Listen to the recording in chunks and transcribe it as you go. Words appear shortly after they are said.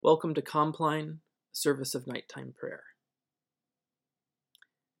Welcome to Compline, a service of nighttime prayer.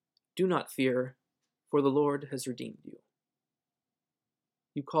 Do not fear, for the Lord has redeemed you.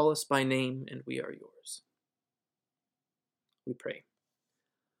 You call us by name, and we are yours. We pray.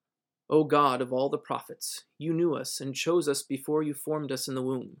 O God of all the prophets, you knew us and chose us before you formed us in the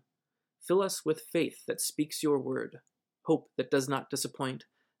womb. Fill us with faith that speaks your word, hope that does not disappoint,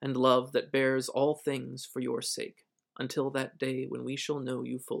 and love that bears all things for your sake, until that day when we shall know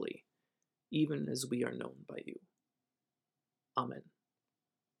you fully, even as we are known by you. Amen.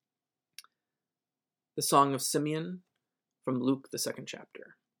 The Song of Simeon from Luke, the 2nd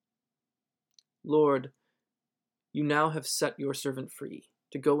chapter. Lord, you now have set your servant free,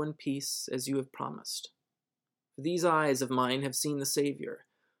 to go in peace as you have promised. For these eyes of mine have seen the Savior,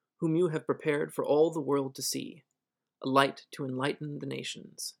 whom you have prepared for all the world to see, a light to enlighten the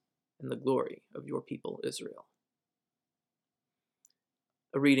nations, and the glory of your people Israel.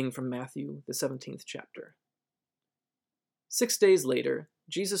 A reading from Matthew, the 17th chapter. 6 days later,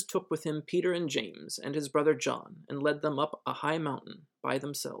 Jesus took with him Peter and James and his brother John, and led them up a high mountain by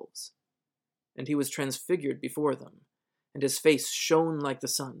themselves. And he was transfigured before them, and his face shone like the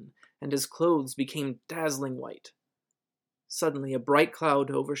sun, and his clothes became dazzling white. Suddenly a bright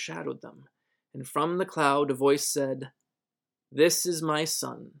cloud overshadowed them, and from the cloud a voice said, "This is my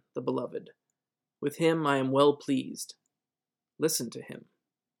Son, the Beloved. With him I am well pleased. Listen to him."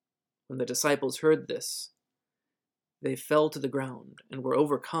 When the disciples heard this, they fell to the ground and were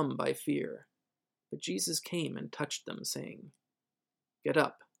overcome by fear. But Jesus came and touched them, saying, "Get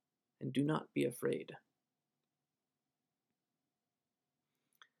up and do not be afraid."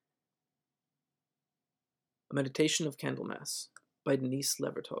 A Meditation of Candlemas by Denise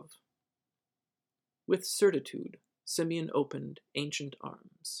Levertov. With certitude, Simeon opened ancient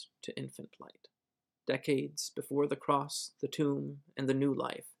arms to infant light. Decades before the cross, the tomb, and the new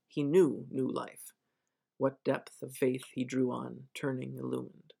life, he knew new life. What depth of faith he drew on, turning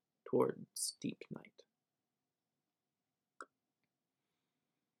illumined towards deep night.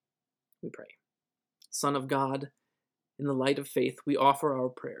 We pray. Son of God, in the light of faith we offer our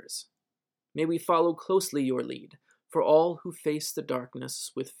prayers. May we follow closely your lead for all who face the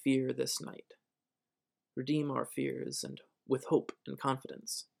darkness with fear this night. Redeem our fears and with hope and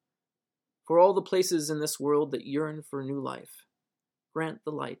confidence. For all the places in this world that yearn for new life, grant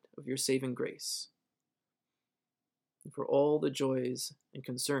the light of your saving grace. And for all the joys and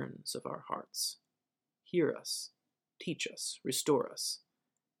concerns of our hearts, hear us, teach us, restore us,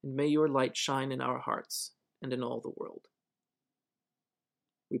 and may your light shine in our hearts and in all the world.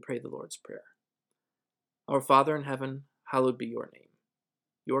 We pray the Lord's Prayer. Our Father in heaven, hallowed be your name.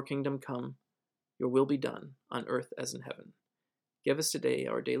 Your kingdom come, your will be done, on earth as in heaven. Give us today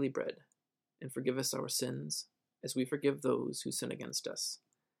our daily bread, and forgive us our sins, as we forgive those who sin against us.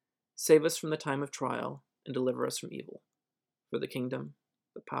 Save us from the time of trial, and deliver us from evil. For the kingdom,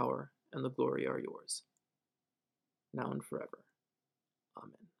 the power, and the glory are yours, now and forever.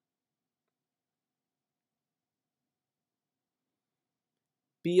 Amen.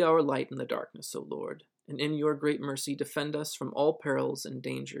 Be our light in the darkness, O Lord, and in your great mercy defend us from all perils and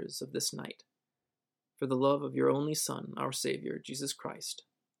dangers of this night. For the love of your only Son, our Savior, Jesus Christ.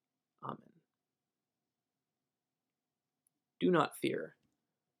 Amen. Do not fear,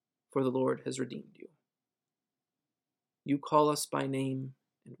 for the Lord has redeemed you. You call us by name,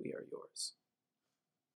 and we are yours.